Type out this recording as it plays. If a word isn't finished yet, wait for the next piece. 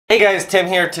Hey guys, Tim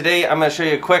here. Today I'm going to show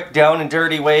you a quick down and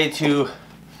dirty way to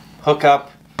hook up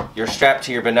your strap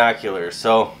to your binoculars.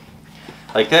 So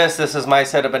like this is my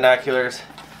set of binoculars.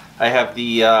 I have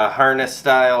the harness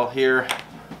style here,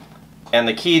 and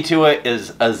the key to it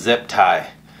is a zip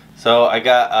tie. So I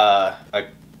got a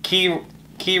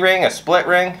key ring, a split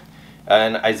ring,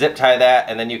 and I zip tie that,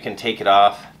 and then you can take it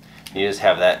off. You just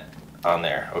have that on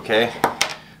there, okay?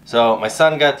 So my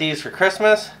son got these for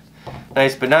Christmas.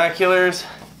 Nice binoculars.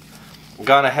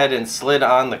 Gone ahead and slid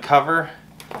on the cover,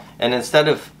 and instead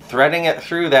of threading it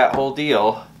through that whole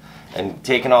deal and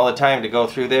taking all the time to go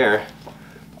through there,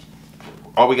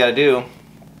 all we got to do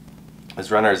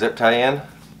is run our zip tie in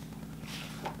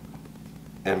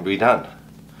and be done.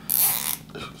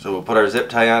 So we'll put our zip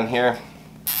tie on here.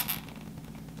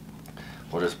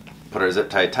 We'll just put our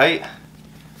zip tie tight,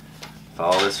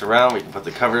 follow this around. We can put the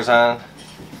covers on,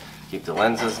 keep the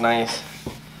lenses nice,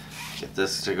 get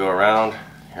this to go around.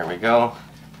 Here we go.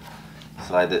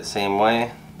 Slide that same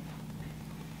way.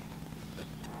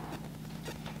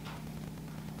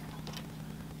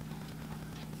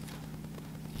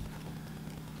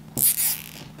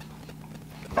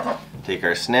 Take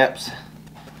our snips,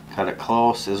 cut it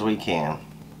close as we can.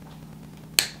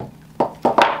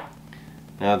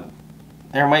 Now,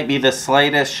 there might be the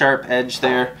slightest sharp edge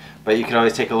there, but you can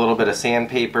always take a little bit of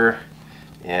sandpaper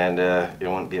and it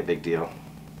won't be a big deal.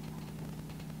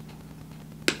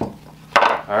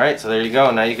 Alright, so there you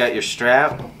go. Now you got your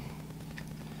strap,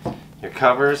 your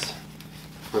covers,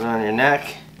 put it on your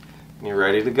neck, and you're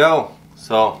ready to go.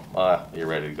 So, you're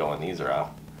ready to go and these are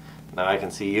out. Now I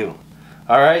can see you.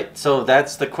 Alright, so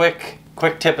that's the quick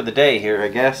tip of the day here, I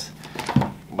guess.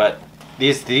 But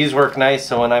these work nice,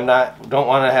 so when don't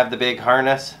want to have the big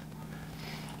harness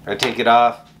or take it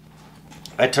off,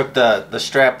 I took the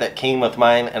strap that came with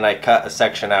mine and I cut a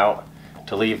section out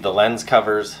to leave the lens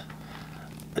covers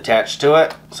attached to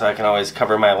it, so I can always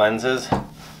cover my lenses.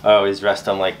 I always rest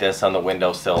them like this on the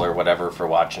windowsill or whatever for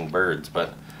watching birds.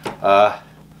 But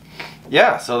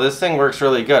yeah, so this thing works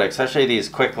really good, especially these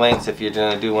quick links if you're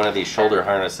going to do one of these shoulder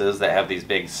harnesses that have these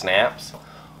big snaps.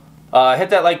 Hit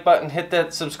that like button, hit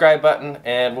that subscribe button,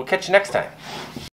 and we'll catch you next time.